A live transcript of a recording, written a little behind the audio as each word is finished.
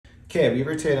Okay, we've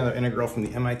rotated another integral from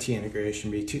the MIT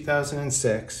integration bee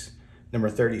 2006, number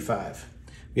 35.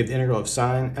 We have the integral of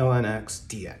sine ln x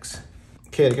dx.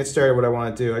 Okay, to get started, what I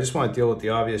want to do, I just want to deal with the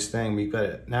obvious thing. We've got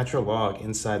a natural log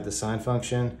inside the sine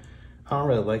function. I don't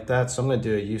really like that, so I'm going to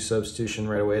do a u substitution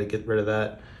right away to get rid of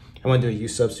that. I want to do a u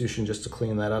substitution just to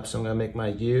clean that up, so I'm going to make my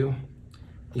u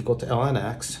equal to ln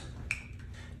x.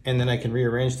 And then I can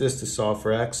rearrange this to solve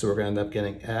for x, so we're going to end up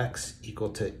getting x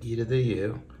equal to e to the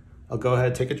u. I'll go ahead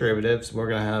and take a derivative. So what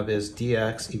we're going to have is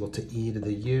dx equal to e to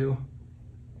the u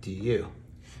du.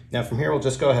 Now from here, we'll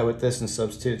just go ahead with this and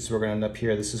substitute. So we're going to end up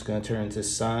here. This is going to turn into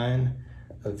sine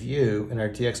of u, and our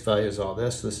dx value is all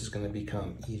this. So this is going to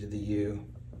become e to the u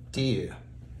du.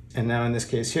 And now in this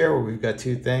case here, where we've got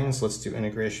two things, let's do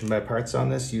integration by parts on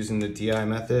this using the DI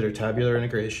method or tabular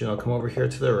integration. I'll come over here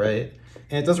to the right.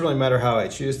 And it doesn't really matter how I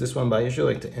choose this one, but I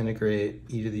usually like to integrate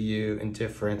e to the u and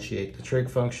differentiate the trig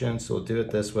function. So we'll do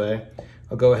it this way.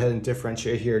 I'll go ahead and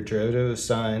differentiate here. Derivative of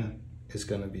sine is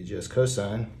going to be just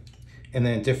cosine. And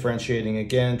then differentiating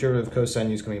again, derivative of cosine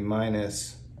u is going to be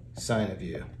minus sine of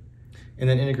u. And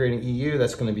then integrating eu,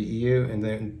 that's going to be eu. And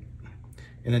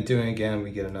then doing again,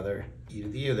 we get another e to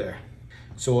the u there.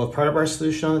 So we'll have part of our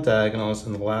solution on the diagonals.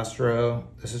 In the last row,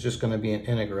 this is just going to be an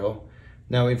integral.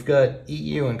 Now we've got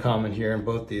EU in common here in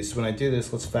both these. So when I do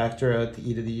this, let's factor out the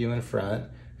e to the u in front.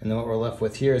 And then what we're left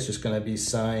with here is just going to be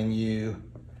sine u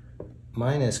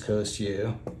minus cos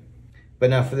u.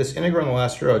 But now for this integral in the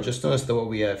last row, just notice that what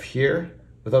we have here,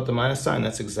 without the minus sign,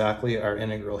 that's exactly our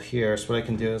integral here. So what I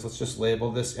can do is let's just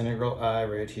label this integral I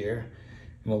right here.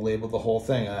 And we'll label the whole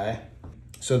thing I.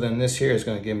 So then this here is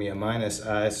going to give me a minus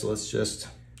I. So let's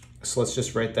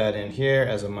just write that in here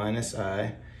as a minus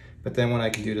I. But then what I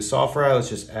can do to solve for I, let's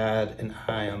just add an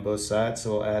I on both sides.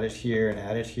 So we'll add it here and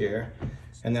add it here.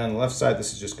 And then on the left side,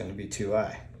 this is just going to be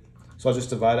 2i. So I'll just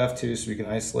divide off 2 so we can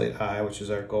isolate I, which is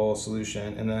our goal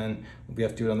solution. And then we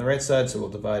have to do it on the right side, so we'll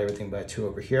divide everything by 2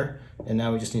 over here. And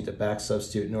now we just need to back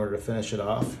substitute in order to finish it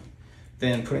off.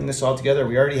 Then putting this all together,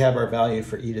 we already have our value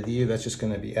for e to the u. That's just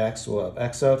going to be x. We'll have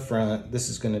x out front. This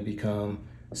is going to become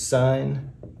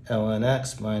sine ln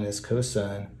x minus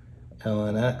cosine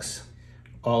ln x.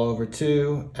 All over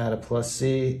 2, add a plus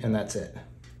c, and that's it.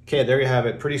 Okay, there you have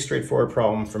it. Pretty straightforward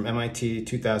problem from MIT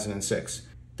 2006.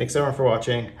 Thanks everyone for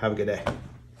watching. Have a good day.